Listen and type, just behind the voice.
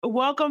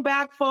Welcome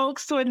back,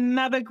 folks, to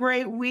another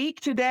great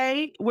week.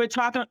 Today, we're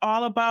talking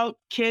all about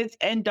kids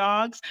and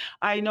dogs.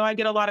 I know I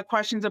get a lot of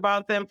questions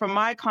about them from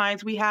my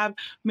clients. We have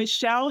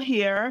Michelle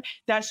here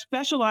that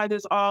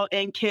specializes all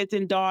in kids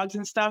and dogs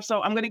and stuff.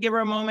 So I'm going to give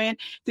her a moment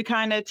to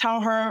kind of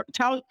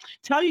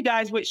tell you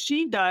guys what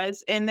she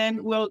does, and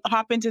then we'll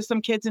hop into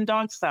some kids and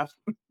dog stuff.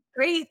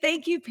 Great.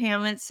 Thank you,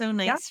 Pam. It's so Yeah,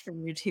 nice for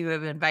you to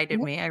have invited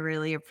yeah, me. I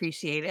really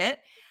appreciate it.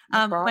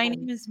 no My name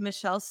problem. is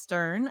Michelle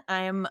Stern.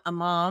 I'm a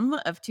mom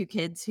of two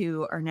kids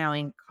who are now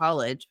in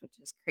college, which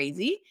is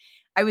crazy.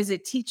 I was a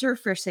teacher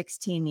for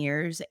 16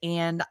 years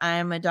and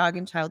I'm a dog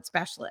and child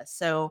specialist.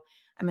 So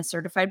I'm a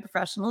certified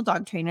professional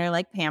dog trainer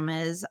like Pam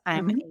is.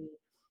 I'm a Mhm.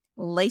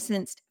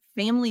 licensed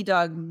family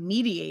dog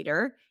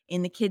mediator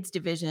in the kids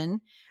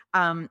division.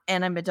 And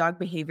I'm a dog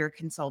behavior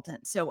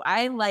consultant. So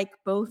I like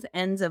both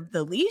ends of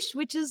the leash,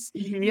 which is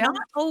Yeah.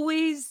 not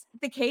always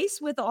the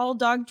case with all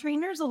dog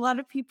trainers. A lot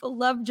of people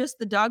love just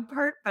the dog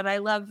part, but I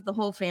love the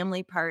whole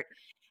family part.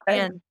 I-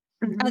 And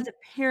as mhm. a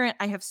parent,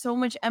 I have so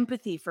much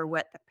empathy for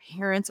what the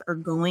parents are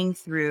going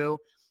through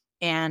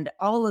and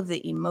all of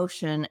the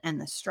emotion and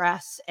the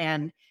stress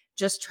and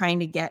just trying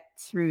to get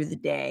through the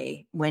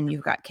day when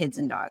you've got kids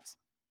and dogs.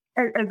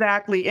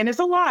 Exactly. And it's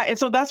a lot. And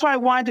so that's why I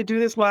wanted to do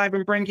this live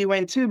and bring you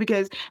in too,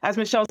 because as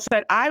Michelle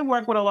said, I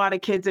work with a lot of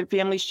kids and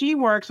families. She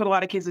works with a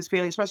lot of kids and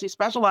families, especially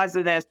specialized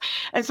in this.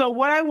 And so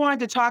what I wanted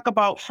to talk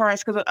about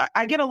first, because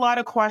I get a lot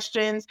of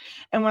questions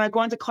and when I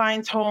go into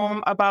clients'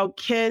 home about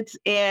kids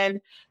and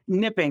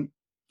nipping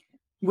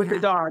with the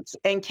Yeah. dogs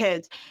and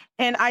kids.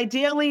 And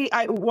ideally,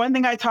 one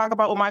thing I talk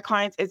about with my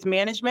clients is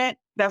management.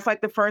 That's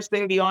like the first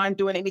thing beyond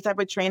doing any type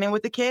of training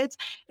with the kids.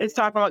 Is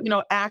talking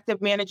about, active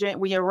management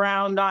when you're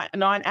around, not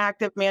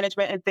non-active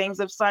management and things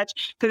of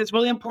such. Because it's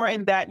really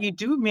important that you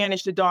do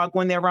manage the dog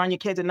when they're around your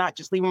kids and not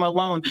just leave them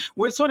alone.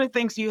 What sort of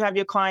things do you have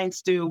your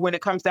clients do when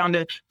it comes down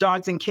to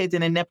dogs and kids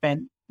and a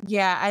nipping?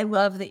 Yeah, I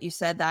love that you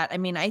said that. I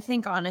mean, I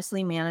think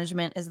honestly,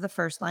 management is the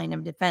first line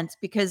of defense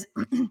because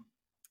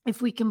if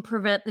we can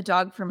prevent the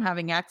dog from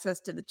having access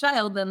to the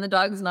child, then the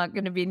dog's not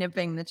going to be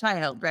nipping the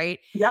child, right?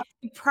 Yep,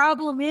 The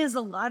problem is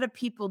a lot of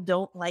people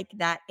don't like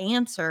that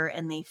answer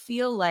and they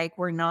feel like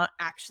we're not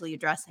actually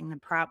addressing the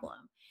problem.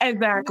 Do you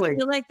exactly.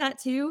 feel like that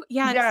too?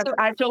 Yeah. Yes,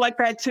 I feel like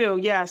that too.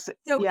 Yes,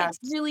 So yes.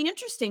 it's really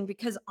interesting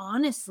because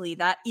honestly,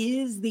 that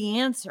is the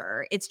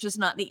answer. It's just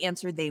not the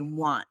answer they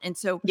want. And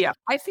so Yeah.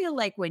 I feel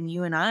like when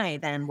you and I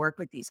then work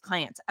with these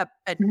clients, a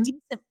Mhm.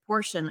 decent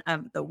portion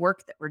of the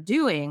work that we're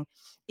doing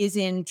is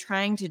in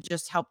trying to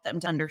just help them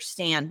to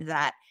understand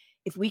that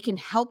if we can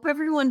help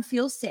everyone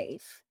feel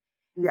safe,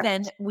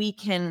 then Yes. we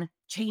can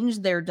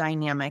change their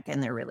dynamic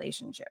and their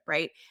relationship,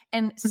 right?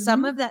 And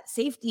some Mhm. of that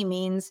safety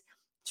means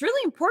it's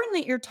really important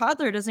that your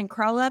toddler doesn't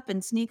crawl up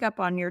and sneak up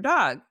on your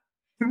dog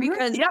Mhm.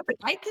 because Yep.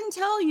 I can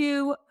tell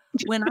you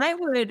when I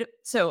would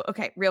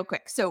okay, real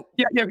quick. So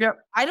Yep, yep, yep.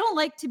 I don't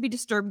like to be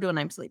disturbed when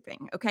I'm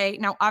sleeping. Okay.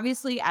 Now,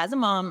 obviously, as a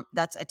mom,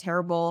 that's a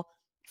terrible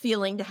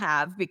feeling to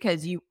have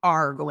because you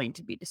are going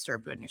to be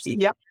disturbed when you're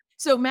sleeping. Yep.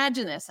 So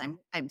imagine this.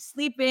 I'm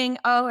sleeping.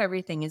 Oh,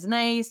 everything is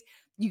nice.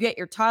 You get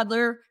your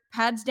toddler,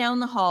 pads down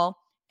the hall,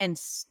 and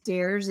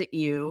stares at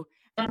you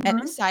at the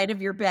Mhm. side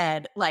of your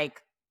bed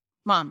like,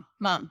 mom,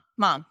 mom,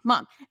 mom,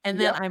 mom. And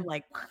then Yep. I'm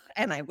like,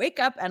 and I wake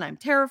up and I'm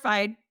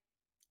terrified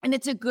and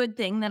it's a good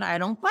thing that I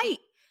don't bite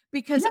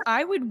because Yep.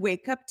 I would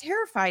wake up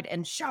terrified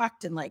and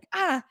shocked and like,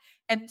 ah.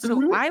 And so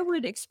Mhm. I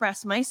would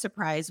express my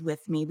surprise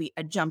with maybe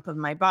a jump of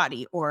my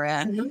body or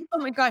Mhm. oh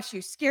my gosh,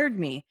 you scared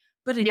me.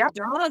 But a Yep.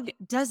 dog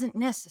doesn't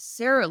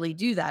necessarily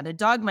do that. A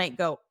dog might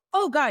go,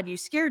 oh God, you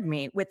scared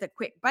me with a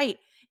quick bite.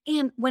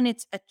 And when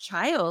it's a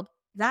child,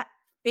 that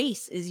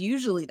face is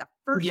usually the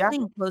first Yep.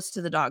 thing close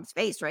to the dog's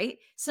face, right?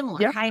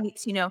 Similar Yep.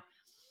 heights.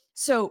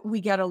 So we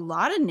get a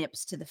lot of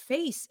nips to the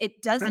face.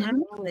 It doesn't Mhm.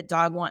 mean the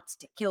dog wants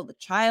to kill the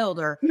child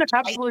or No, bite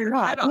absolutely their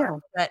not. head off, Yeah.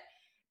 but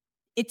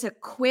it's a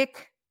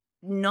quick,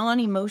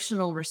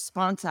 non-emotional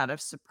response out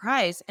of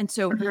surprise. And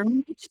so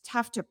Mhm. we just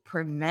have to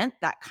prevent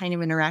that kind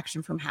of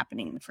interaction from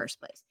happening in the first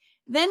place.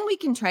 Then we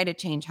can try to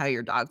change how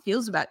your dog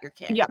feels about your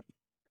kid. Yeah,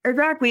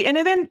 exactly. And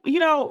then,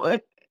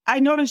 I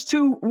noticed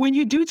too, when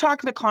you do talk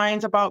to the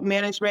clients about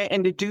management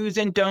and the do's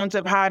and don'ts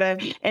of how to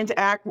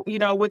interact, with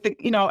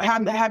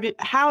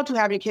how to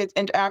have your kids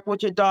interact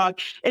with your dog,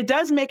 it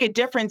does make a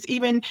difference.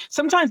 Even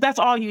sometimes that's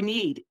all you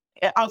need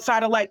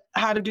outside of like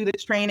how to do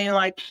this training,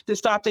 like to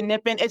stop the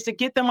nipping, is to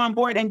get them on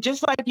board. And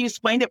just like you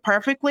explained it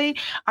perfectly,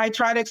 I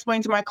try to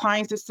explain to my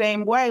clients the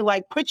same way.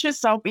 Like, put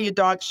yourself in your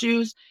dog's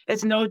shoes.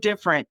 It's no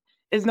different.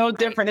 It's no Right.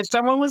 different. If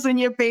someone was in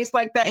your face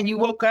like that and you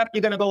woke up,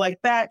 you're gonna go like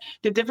that.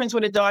 The difference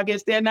with a dog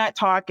is they're not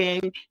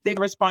talking, they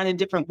respond in a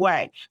different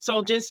way.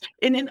 So just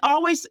and then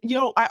always,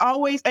 I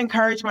always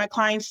encourage my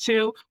clients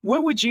to,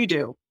 what would you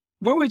do?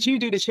 What would you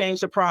do to change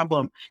the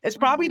problem? It's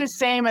probably the Mhm.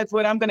 same as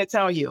what I'm going to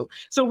tell you.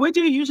 So, what do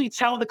you usually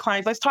tell the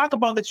clients? Let's talk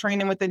about the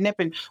training with the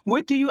nipping.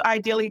 What do you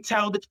ideally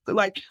tell the,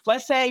 like,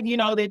 let's say,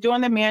 they're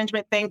doing the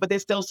management thing, but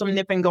there's still some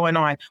nipping going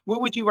on.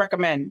 What would you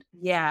recommend?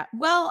 Yeah.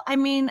 Well, I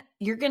mean,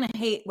 you're gonna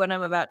hate what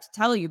I'm about to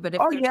tell you, but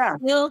Oh, yeah.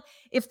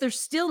 if there's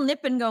still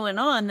nipping going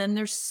on, then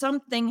there's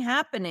something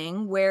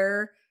happening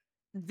where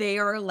they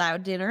are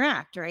allowed to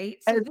interact, right?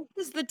 So And,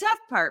 this is the tough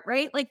part,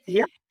 right? Like,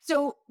 yeah.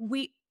 so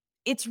we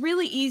it's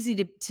really easy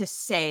to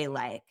say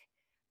like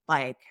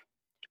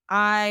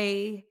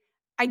I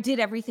I did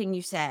everything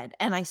you said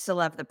and I still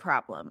have the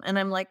problem. And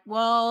I'm like,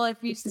 well, if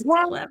you still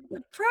Well, have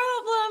the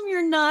problem,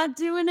 you're not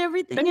doing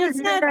everything you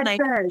said. And I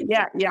think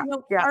yeah, yeah,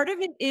 yeah, part of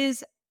it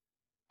is,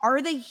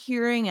 are they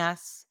hearing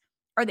us?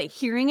 Are they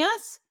hearing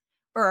us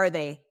or are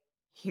they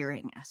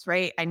hearing us?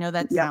 Right? I know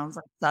that yeah, sounds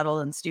like subtle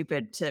and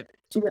stupid to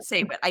yeah,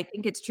 say, but I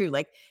think it's true.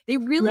 Like they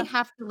really yeah.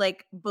 have to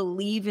like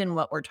believe in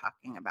what we're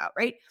talking about,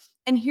 right?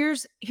 And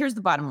here's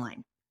the bottom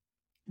line.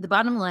 The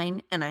bottom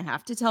line, and I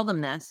have to tell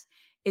them this,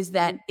 is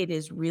that it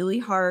is really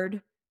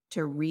hard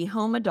to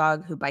rehome a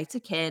dog who bites a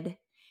kid,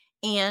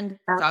 and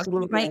dogs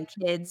who bite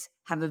Absolutely. kids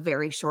have a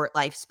very short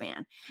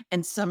lifespan.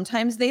 And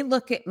sometimes they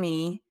look at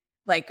me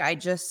like I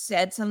just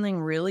said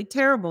something really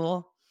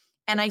terrible,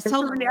 and I It's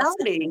tell a them,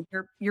 "Listen, reality.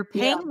 you're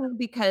Yeah. paying me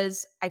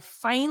because I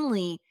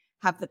finally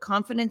have the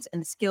confidence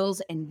and the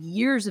skills and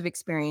years of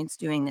experience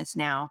doing this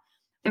now,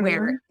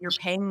 where Mhm. you're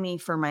paying me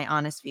for my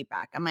honest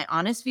feedback." And my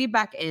honest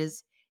feedback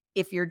is,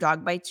 if your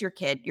dog bites your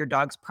kid, your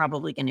dog's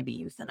probably going to be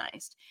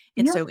euthanized.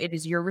 And Yeah. so it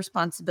is your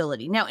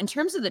responsibility. Now, in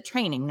terms of the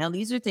training, now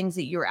these are things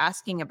that you're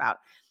asking about.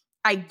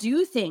 I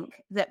do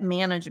think that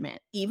management,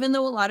 even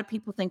though a lot of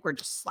people think we're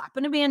just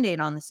slapping a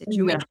band-aid on the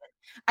Yeah. situation,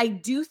 I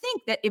do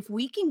think that if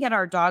we can get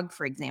our dog,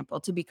 for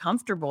example, to be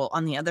comfortable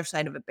on the other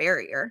side of a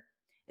barrier,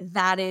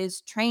 that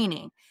is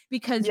training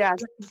because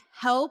Yes. it will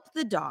help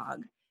the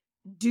dog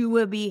do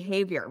a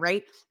behavior,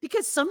 right?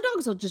 Because some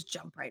dogs will just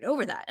jump right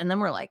over that. And then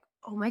we're like,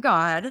 oh my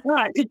God,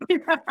 Right.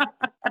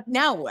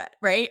 now what?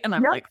 Right. And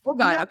I'm Yep. like, oh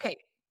God, Yep. okay.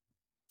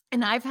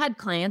 And I've had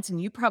clients,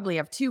 and you probably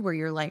have too, where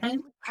you're like, Mhm.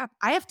 "Holy crap,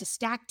 I have to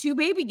stack 2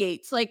 baby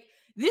gates." Like,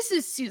 this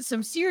is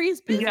some serious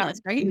Yeah.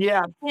 business, right?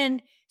 Yeah.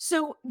 And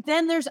so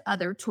then there's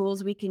other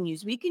tools we can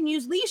use. We can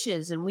use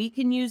leashes and we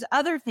can use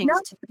other things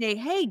Yep. to say,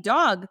 "Hey,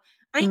 dog,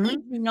 I need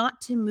Mhm. you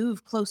not to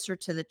move closer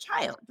to the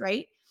child,"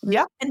 right?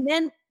 Yep. And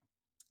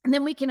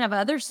then we can have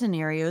other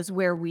scenarios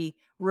where we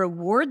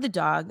reward the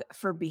dog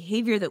for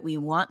behavior that we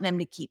want them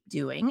to keep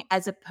doing,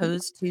 as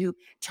opposed to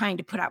trying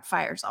to put out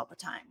fires all the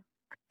time.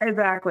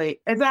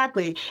 Exactly,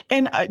 exactly.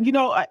 And I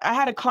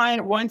had a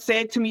client once say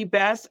it to me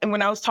best, and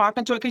when I was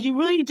talking to her, because you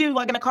really do,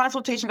 like in a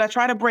consultation, I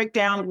try to break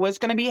down what's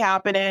going to be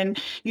happening.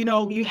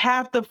 You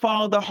have to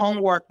follow the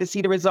homework to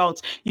see the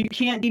results. You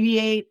can't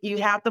deviate. You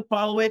have to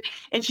follow it.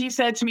 And she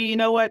said to me, "You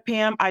know what,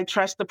 Pam? I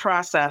trust the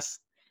process."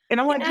 And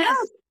I'm like, Yes.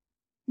 "Yes,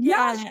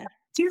 yes." Yeah.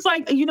 She's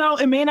like,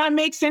 it may not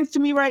make sense to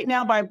me right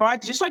now, but I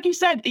brought, just like you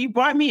said, you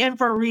brought me in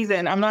for a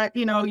reason. I'm not,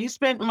 you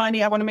spent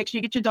money. I want to make sure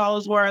you get your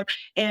dollars worth,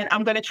 and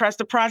I'm going to trust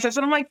the process.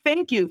 And I'm like,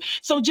 thank you.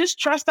 So just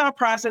trust our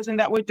process and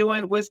that we're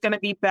doing what's going to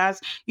be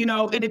best.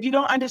 And if you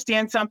don't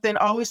understand something,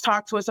 always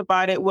talk to us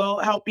about it. We'll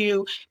help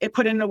you and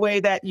put it in a way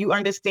that you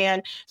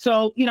understand.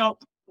 So,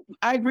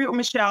 I agree with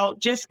Michelle.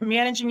 Just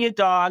managing your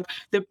dog,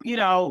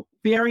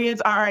 barriers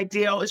are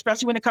ideal,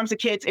 especially when it comes to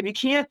kids. If you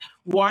can't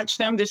watch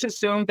them, just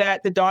assume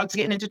that the dog's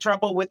getting into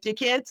trouble with your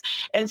kids.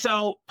 And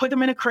so put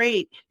them in a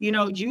crate,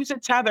 use a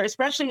tether,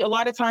 especially a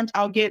lot of times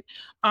I'll get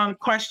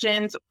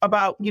questions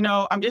about,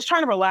 I'm just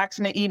trying to relax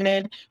in the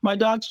evening. My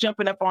dog's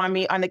jumping up on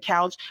me on the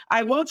couch.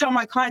 I will tell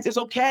my clients it's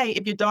okay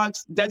if your dog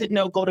doesn't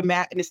know go to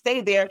mat and to stay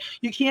there.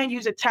 You can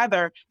use a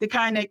tether to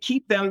kind of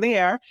keep them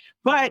there.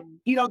 But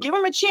Mhm. give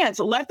them a chance.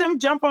 Let them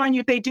jump on you.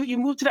 If they do, you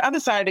move to the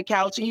other side of the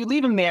couch and you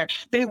leave them there.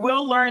 They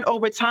will learn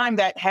over time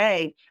that,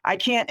 hey, I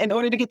can't, in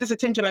order to get this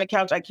attention on the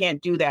couch, I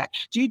can't do that.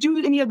 Do you do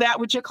any of that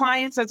with your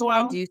clients as I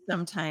well? do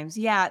sometimes.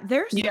 Yeah,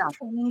 there's some Yeah.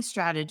 training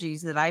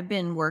strategies that I've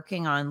been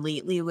working on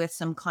lately with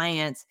some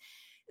clients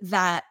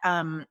that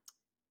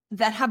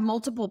that have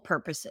multiple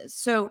purposes.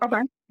 So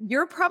Okay.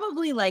 you're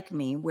probably like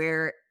me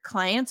where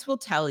clients will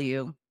tell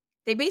you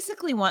they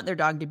basically want their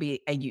dog to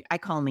be I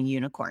call him a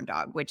unicorn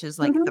dog, which is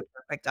like Mhm. the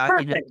perfect dog,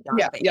 Perfect. the dog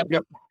Yeah. that Yep.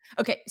 Yep.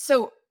 Okay,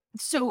 so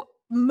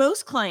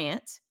most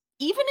clients,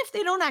 even if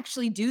they don't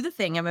actually do the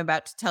thing I'm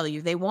about to tell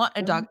you, they want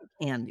a Mhm. dog that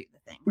can do the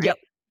thing, Yep.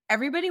 right?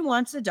 Everybody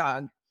wants a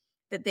dog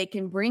that they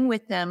can bring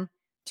with them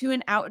to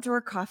an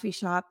outdoor coffee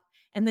shop,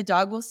 and the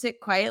dog will sit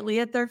quietly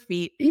at their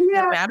feet no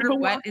Yeah. You matter can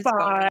what walk is going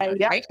by. on,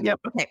 Yep. right? Yep.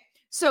 Okay.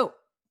 So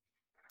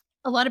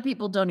a lot of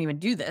people don't even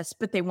do this,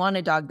 but they want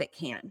a dog that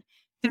can.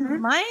 Mhm.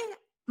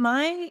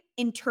 My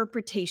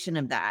interpretation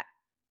of that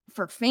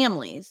for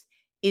families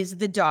is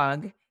the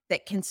dog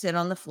that can sit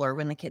on the floor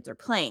when the kids are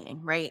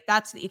playing, right?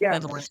 That's the Yes.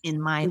 equivalent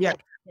in my Yeah. life,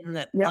 in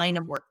the Yep. line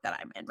of work that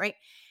I'm in, right?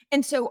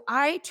 And so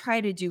I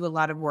try to do a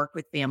lot of work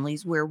with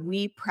families where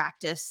we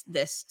practice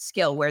this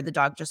skill where the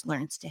dog just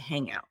learns to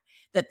hang out.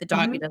 that the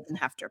dog Mhm. doesn't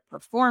have to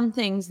perform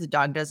things, the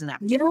dog doesn't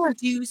have to Yes.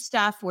 do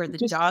stuff, where the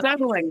Just dog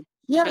settling.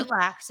 Yeah.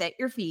 relax at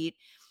your feet,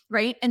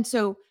 right? And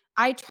so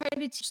I try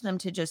to teach them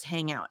to just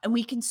hang out. And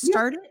we can Yeah.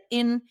 start it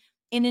in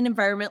an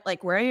environment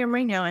like where I am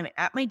right now. I'm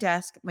at my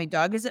desk, my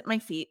dog is at my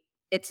feet.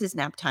 It's his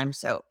nap time,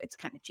 so it's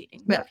kind of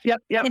cheating. But Yep.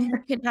 Yep. Yep. and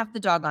you can have the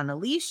dog on a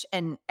leash,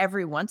 and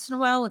every once in a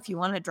while, if you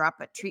want to drop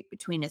a treat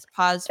between his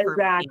paws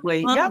for maybe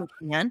Exactly. a Yep. month,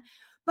 we can.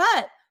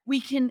 But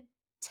we can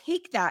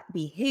take that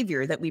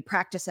behavior that we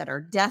practice at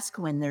our desk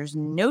when there's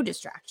no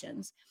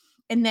distractions,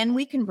 and then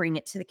we can bring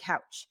it to the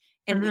couch,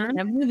 and we can Mhm.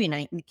 have movie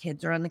night, and the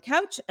kids are on the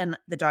couch and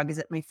the dog is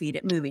at my feet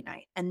at movie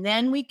night. And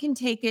then we can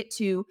take it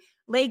to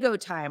Lego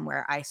time,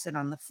 where I sit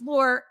on the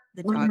floor,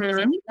 the dog is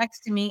Mhm.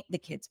 next to me, the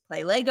kids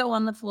play Lego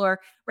on the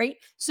floor, right?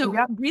 So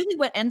Yep. really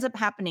what ends up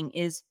happening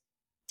is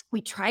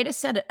we try to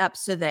set it up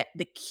so that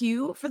the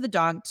cue for the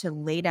dog to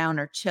lay down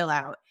or chill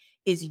out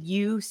is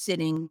you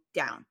sitting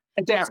down.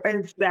 So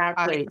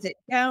I Exactly. sit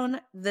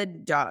down, the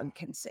dog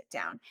can sit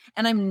down.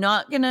 And I'm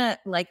not gonna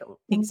like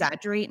Mhm.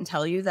 exaggerate and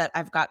tell you that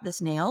I've got this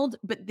nailed,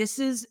 but this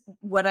is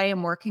what I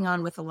am working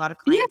on with a lot of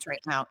Yeah. clients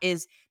right now,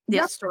 is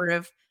Yep. this sort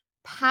of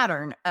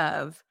pattern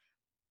of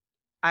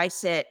I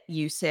sit,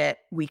 you sit,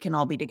 we can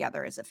all be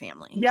together as a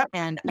family. Yep.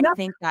 And I Yep.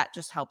 think that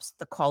just helps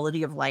the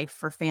quality of life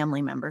for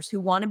family members who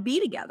want to be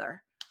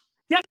together.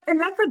 Yeah,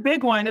 and that's a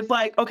big one. It's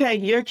like,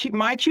 okay,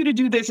 my cue to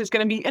do this is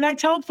going to be, and I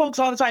tell folks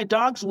all the time,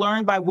 dogs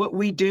learn by what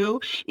we do.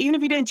 Even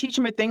if you didn't teach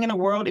them a thing in the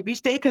world, if you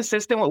stay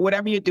consistent with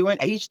whatever you're doing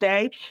each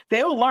day,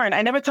 they will learn.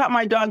 I never taught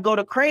my dog go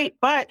to crate,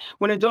 but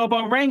when a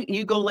doorbell ring,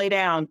 you go lay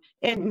down,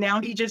 and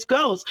now he just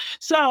goes.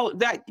 So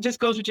that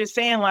just goes with you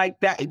saying, like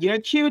that, your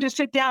cue to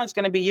sit down is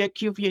going to be your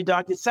cue for your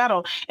dog to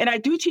settle. And I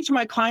do teach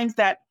my clients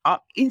that,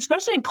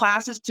 especially in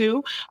classes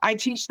too. I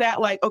teach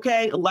that, like,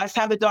 okay, let's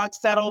have the dog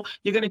settle.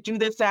 You're going to do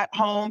this at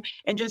home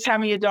and just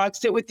having your dog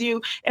sit with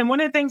you. And one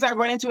of the things I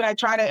run into, and I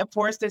try to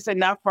enforce this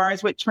enough far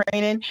as with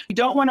training, you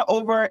don't want to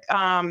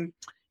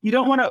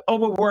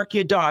overwork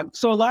your dog.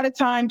 So a lot of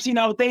times,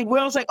 they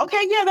will say,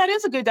 okay, yeah, that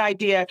is a good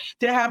idea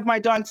to have my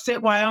dog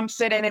sit while I'm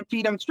sitting and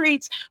feed him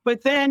treats.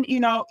 But then,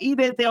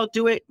 either they'll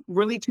do it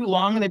really too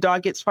long and the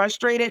dog gets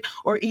frustrated,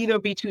 or either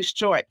be too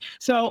short.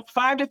 So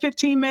 5 to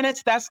 15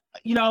 minutes, that's,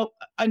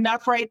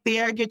 enough right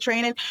there, get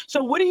training.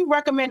 So what do you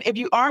recommend if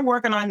you are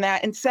working on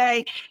that, and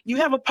say you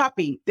have a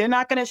puppy? They're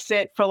not going to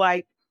sit for,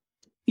 like,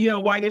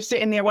 while you're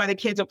sitting there while the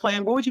kids are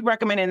playing. What would you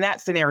recommend in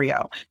that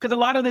scenario? Because a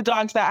lot of the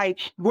dogs that I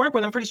work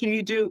with, I'm pretty sure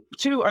you do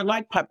too, are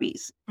like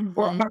puppies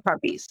or Mhm. are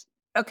puppies.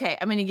 Okay,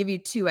 I'm gonna give you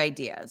 2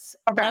 ideas.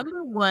 Okay.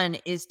 Number 1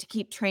 is to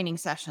keep training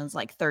sessions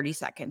like 30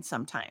 seconds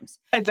sometimes.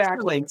 So,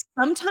 Exactly.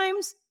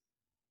 sometimes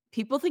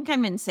people think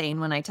I'm insane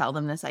when I tell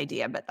them this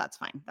idea, but that's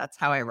fine. That's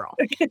how I roll.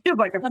 It's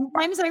like a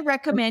Sometimes I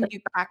recommend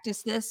you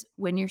practice this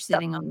when you're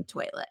Yep. sitting on the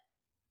toilet.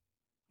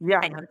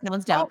 Yeah. I know it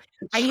sounds dumb.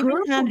 Oh, I even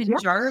true. had a Yeah.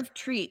 jar of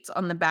treats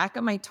on the back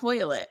of my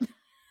toilet,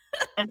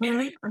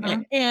 Mhm,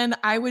 mhm. and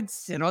I would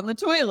sit on the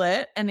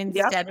toilet, and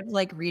Yep. instead of,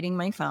 like, reading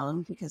my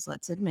phone, because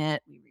let's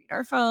admit, we read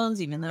our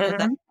phones, even though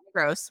that's Mhm.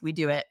 gross, we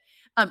do it.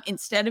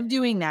 Instead of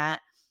doing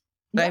that,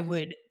 I Yep.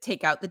 would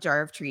take out the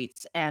jar of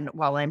treats, and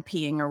while I'm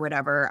peeing or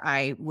whatever,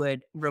 I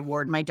would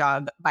reward my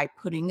dog by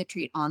putting the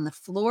treat on the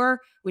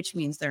floor, which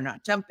means they're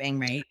not jumping,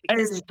 right?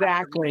 Because they have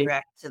to Exactly.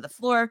 redirect to the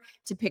floor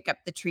to pick up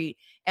the treat.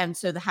 And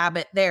so the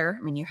habit there,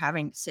 I mean, you're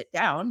having to sit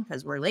down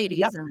because we're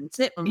Yep. ladies and we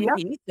sit when we Yep.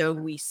 pee. So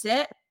we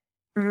sit,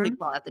 we Mhm.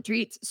 pull out the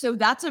treats. So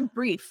that's a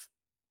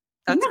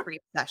Yeah.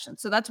 brief session.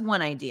 So that's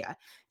one idea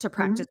to Mhm.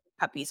 practice with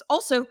puppies.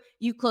 Also,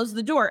 you close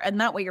the door,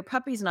 and that way your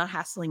puppy's not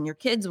hassling your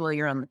kids while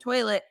you're on the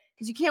toilet,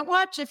 because you can't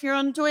watch if you're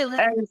on the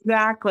toilet,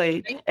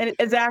 Exactly. right? And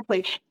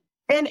exactly.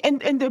 And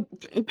to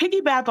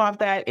piggyback off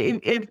that,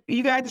 if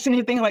you guys see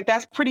anything like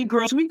that's pretty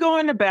gross, we go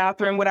in the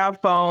bathroom with our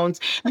phones.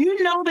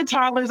 The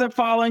toddlers are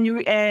following you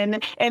in,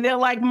 and they're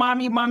like,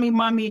 "Mommy, mommy,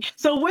 mommy."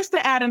 So what's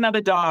to add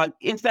another dog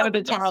instead Oh, of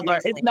the yeah,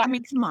 toddler? It's seriously. I not.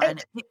 mean, come on.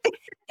 It's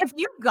If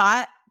you've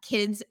got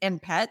kids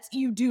and pets,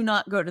 you do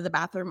not go to the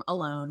bathroom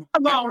alone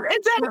alone. ever.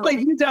 Exactly.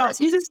 No, You don't. let's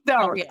You just just be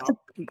don't. real,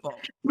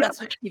 people. Yep. Let's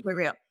just keep it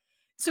real.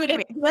 So It,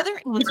 anyway, the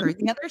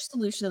other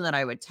solution that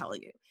I would tell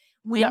you,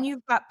 when yep.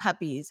 you've got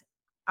puppies,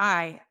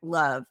 I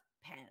love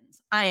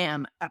pens. I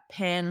am a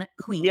pen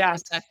queen. In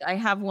Yes. fact, I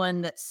have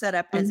one that's set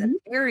up as a Mhm.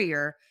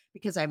 barrier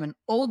because I have an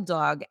old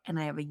dog and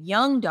I have a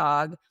young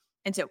dog.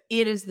 And so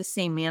it is the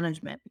same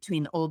management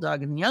between the old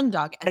dog and the young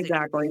dog as it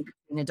would be Exactly.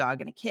 between a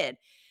dog and a kid.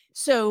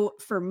 So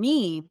for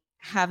me,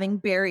 having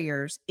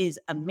barriers is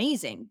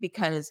amazing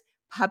because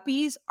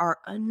puppies are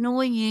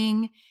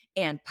annoying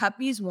and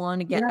puppies want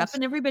to get up Yes.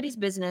 in everybody's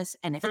business.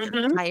 And if they're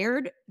Mhm.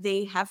 tired,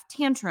 they have They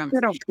tantrums.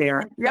 don't care.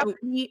 And Yep. so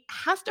we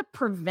have to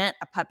prevent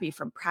a puppy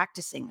from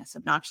practicing this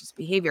obnoxious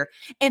behavior.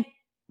 And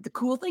the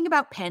cool thing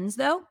about pens,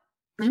 though,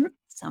 Mhm.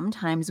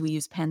 sometimes we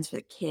use pens for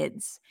the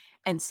kids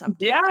and sometimes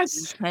we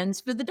use Yes.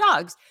 pens for the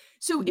dogs.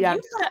 So if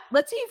you've Yes. got,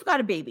 let's say you've got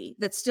a baby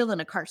that's still in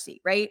a car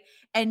seat, right?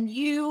 And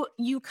you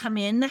come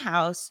in the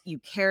house, you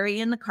carry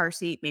in the car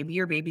seat, maybe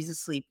your baby's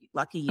asleep,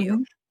 lucky you.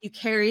 Mhm. You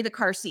carry the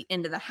car seat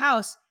into the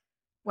house.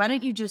 Why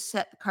don't you just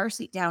set the car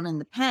seat down in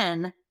the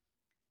pen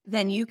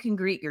then you can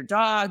greet your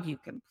dog, you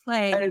can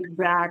play, you can do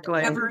Exactly.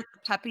 whatever. The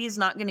puppy is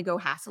not going to go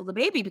hassle the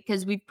baby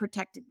because we've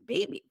protected the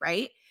baby,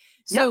 right?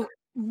 Yep. So,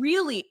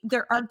 really,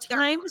 there are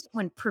times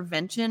when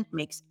prevention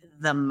makes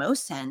the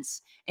most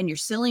sense and you're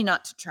silly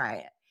not to try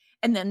it.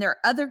 And then there are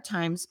other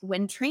times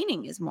when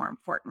training is more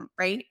important,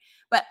 right?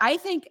 But I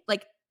think,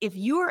 like, if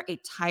you are a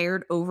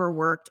tired,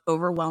 overworked,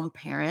 overwhelmed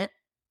parent,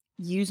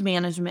 use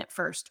management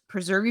first.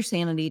 Preserve your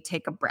sanity,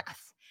 take a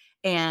breath.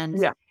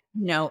 And,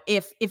 Yeah.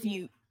 if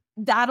you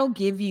that'll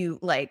give you,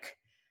 like,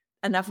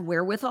 enough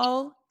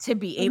wherewithal to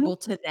be Mhm. able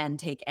to then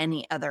take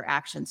any other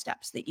action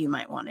steps that you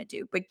might wanna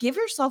do. But give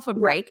yourself a Yeah.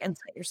 break and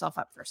set yourself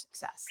up for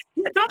success.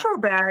 Yeah, don't feel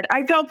bad.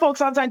 I tell folks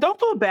all the time, don't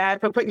feel bad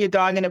for putting your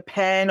dog in a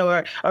pen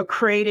or a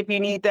crate if you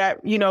need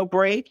that,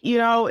 break.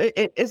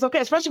 It's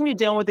okay, especially when you're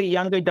dealing with the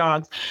younger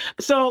dogs.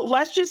 So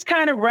let's just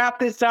kind of wrap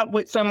this up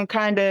with some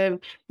kind of,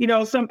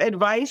 some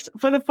advice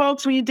for the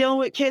folks when you're dealing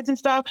with kids and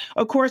stuff.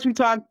 Of course, we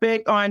talk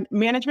big on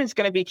management is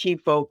going to be key,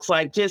 folks.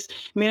 Like just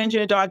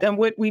managing a dog. And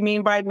what we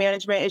mean by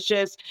management is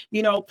just,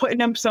 putting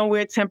them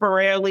somewhere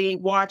temporarily,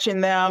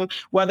 watching them,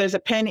 whether it's a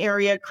pen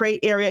area, crate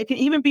area. It can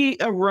even be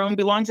a room,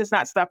 belongs it's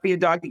not stuff for your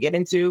dog to get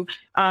into.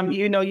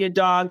 Your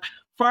dog.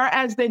 Far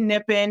as the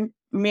nipping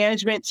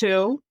management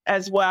too,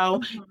 as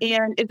well. Mhm.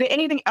 And is there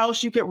anything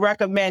else you could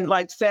recommend?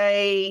 Like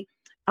say,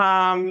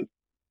 um,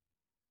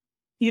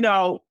 you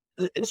know,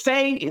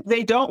 say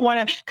they don't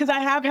want to, because I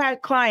have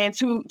had clients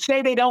who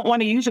say they don't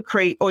want to use a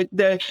crate or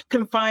the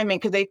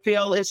confinement because they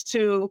feel it's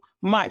too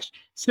much.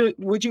 So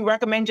would you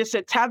recommend just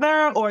a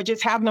tether or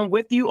just having them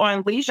with you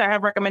on leash? I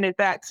have recommended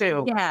that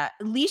too. Yeah,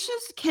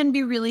 leashes can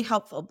be really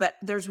helpful, but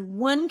there's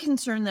one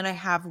concern that I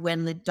have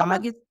when the Okay.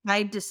 dog is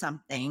tied to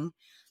something.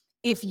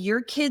 If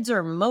your kids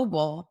are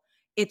mobile,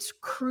 it's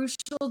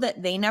crucial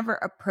that they never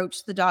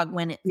approach the dog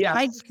when it's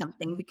tied to Yes.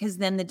 something because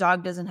then the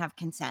dog doesn't have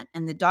consent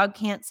and the dog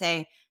can't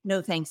say no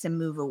thanks and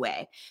move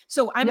away.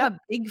 So I'm Yep. a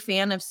big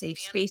fan of safe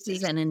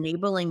spaces and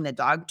enabling the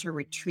dog to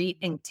retreat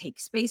and take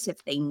space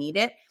if they need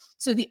it.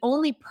 So the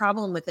only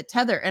problem with a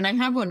tether, and I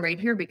have one right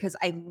here because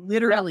I Yep.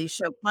 literally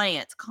show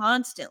clients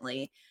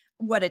constantly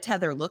what a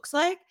tether looks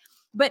like.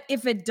 But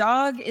if a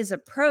dog is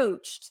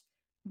approached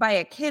by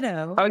a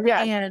kiddo Oh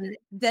yeah. and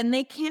then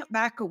they can't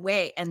back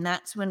away, and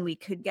that's when we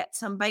could get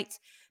some bites.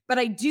 But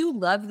I do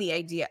love the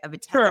idea of a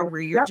tether True.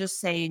 where you're Yep. just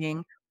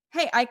saying,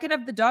 "Hey, I could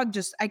have the dog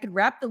just I could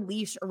wrap the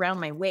leash around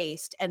my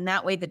waist, and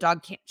that way the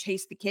dog can't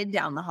chase the kid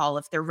down the hall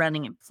if they're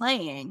running and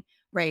playing,"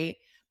 right?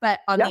 But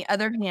on Yep. the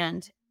other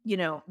hand,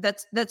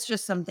 that's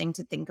just something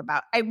to think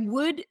about. I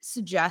would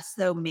suggest,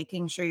 though,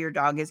 making sure your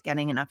dog is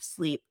getting enough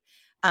sleep,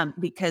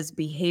 because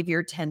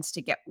behavior tends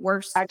to get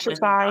worse when the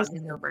Exercise. dog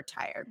is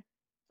overtired.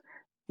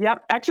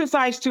 Yep.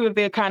 Exercise too if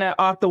they're kind of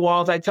off the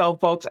walls. I tell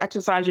folks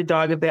exercise your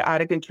dog if they're out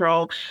of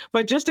control.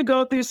 But just to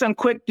go through some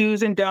quick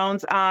do's and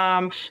don'ts.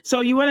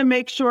 So you want to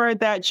make sure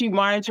that you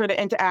monitor the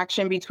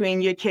interaction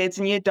between your kids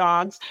and your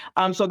dogs,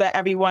 so that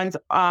everyone's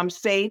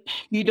safe.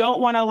 You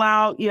don't want to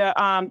allow your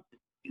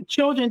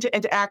children to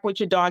interact with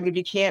your dog if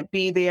you can't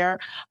be there.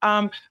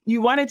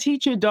 You want to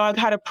teach your dog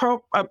how to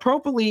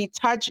appropriately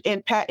touch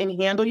and pet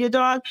and handle your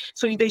dog.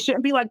 So they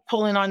shouldn't be like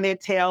pulling on their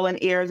tail and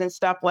ears and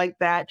stuff like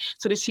that.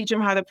 So to teach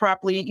them how to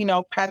properly,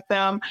 pet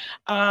them.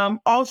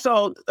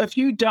 Also, a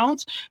few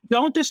don't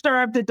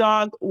disturb the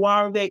dog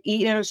while they're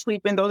eating or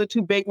sleeping. Those are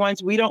two big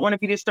ones. We don't want to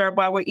be disturbed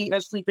while we're eating or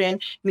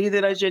sleeping.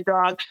 Neither does your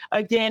dog.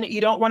 Again,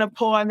 you don't want to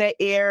pull on their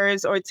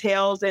ears or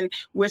tails and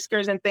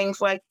whiskers and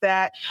things like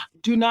that.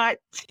 Do not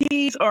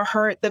tease or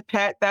hurt the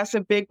pet. That's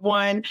a big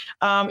one.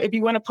 If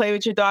you want to play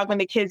with your dog when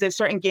the kids, there's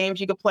certain games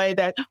you can play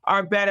that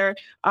are better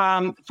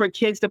for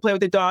kids to play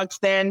with the dogs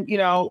than,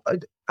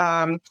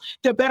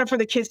 they're better for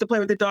the kids to play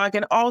with the dog.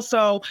 And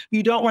also,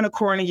 you don't want to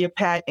corner your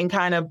pet and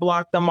kind of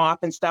block them off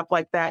and stuff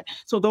like that.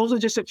 So those are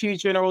just a few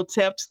general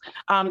tips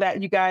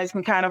that you guys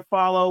can kind of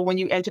follow when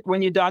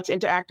your dog's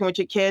interacting with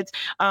your kids.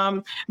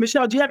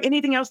 Michelle, do you have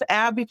anything else to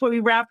add before we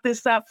wrap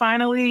this up?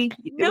 Finally,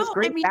 it was No, I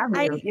great mean,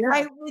 having you.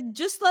 I Yeah. would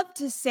just love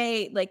to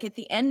say, like, at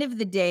the end of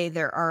the day,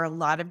 there are a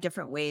lot of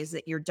different ways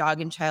that your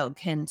dog and child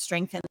can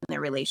strengthen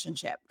their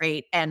relationship,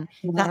 right? And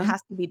that Mhm.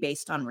 has to be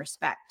based on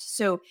respect.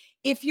 So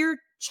if your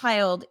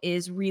child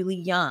is really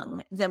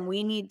young, then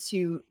we need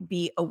to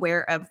be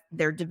aware of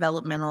their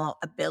developmental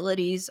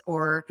abilities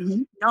or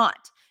Mhm.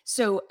 not.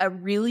 So a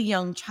really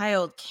young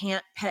child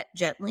can't pet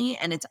gently,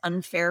 and it's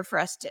unfair for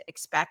us to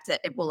expect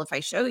that, well, if I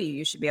show you,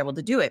 you should be able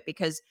to do it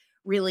because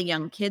really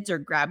young kids are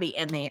grabby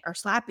and they are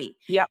slappy.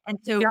 Yep. And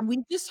so Yep.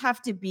 we just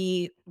have to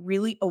be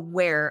really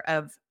aware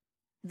of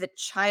the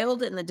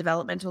child and the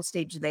developmental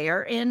stage they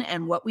are in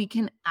and what we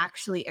can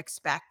actually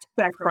expect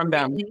Back from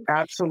them. appropriately.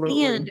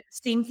 Absolutely. And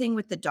same thing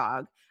with the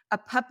dog. A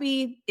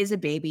puppy is a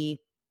baby.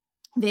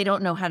 They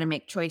don't know how to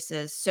make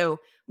choices. So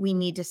we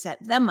need to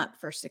set them up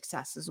for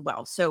success as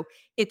well. So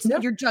it's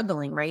Yep. you're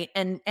juggling, right?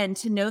 And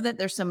to know that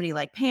there's somebody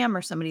like Pam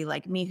or somebody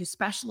like me who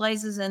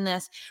specializes in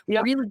this,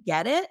 Yep. really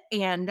get it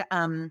and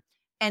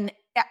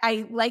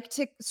I like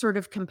to sort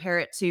of compare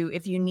it to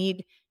if you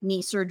need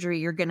knee surgery,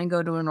 you're going to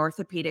go to an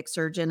orthopedic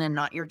surgeon and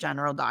not your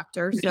general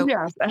doctor. So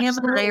Yes, Pam and I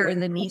absolutely. are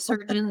the knee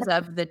surgeons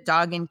of the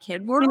dog and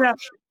kid world. Yeah,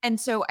 And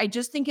so I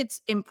just think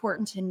it's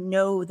important to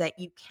know that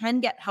you can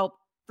get help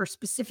for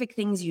specific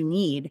things you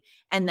need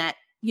and that,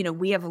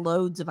 we have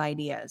loads of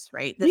ideas,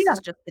 right? This yeah,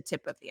 is just the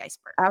tip of the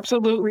iceberg.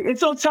 absolutely. And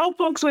so tell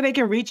folks where they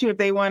can reach you if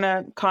they want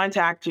to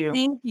contact you.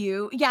 Thank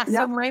you. Yeah, so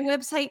Yep, my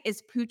website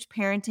is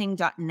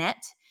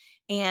poochparenting.net,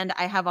 and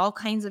I have all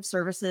kinds of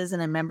services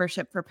and a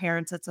membership for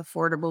parents that's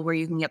affordable where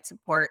you can get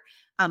support.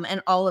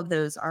 And all of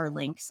those are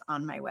links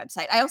on my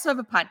website. I also have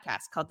a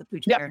podcast called the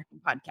Pooch yep.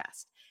 Parenting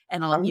Podcast,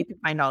 and Um, you can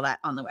find all that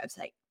on the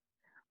website.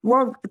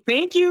 well,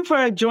 thank you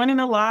for joining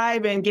the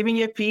live and giving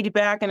your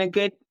feedback and a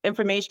good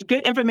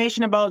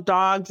information about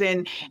dogs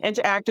and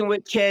interacting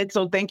with kids.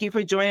 So thank you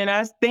for joining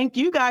us. Thank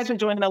you guys for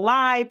joining the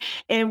live,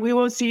 and we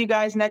will see you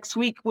guys next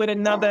week with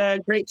another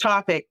great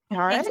topic. All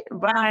Thanks, right, Pam.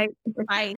 bye. Bye.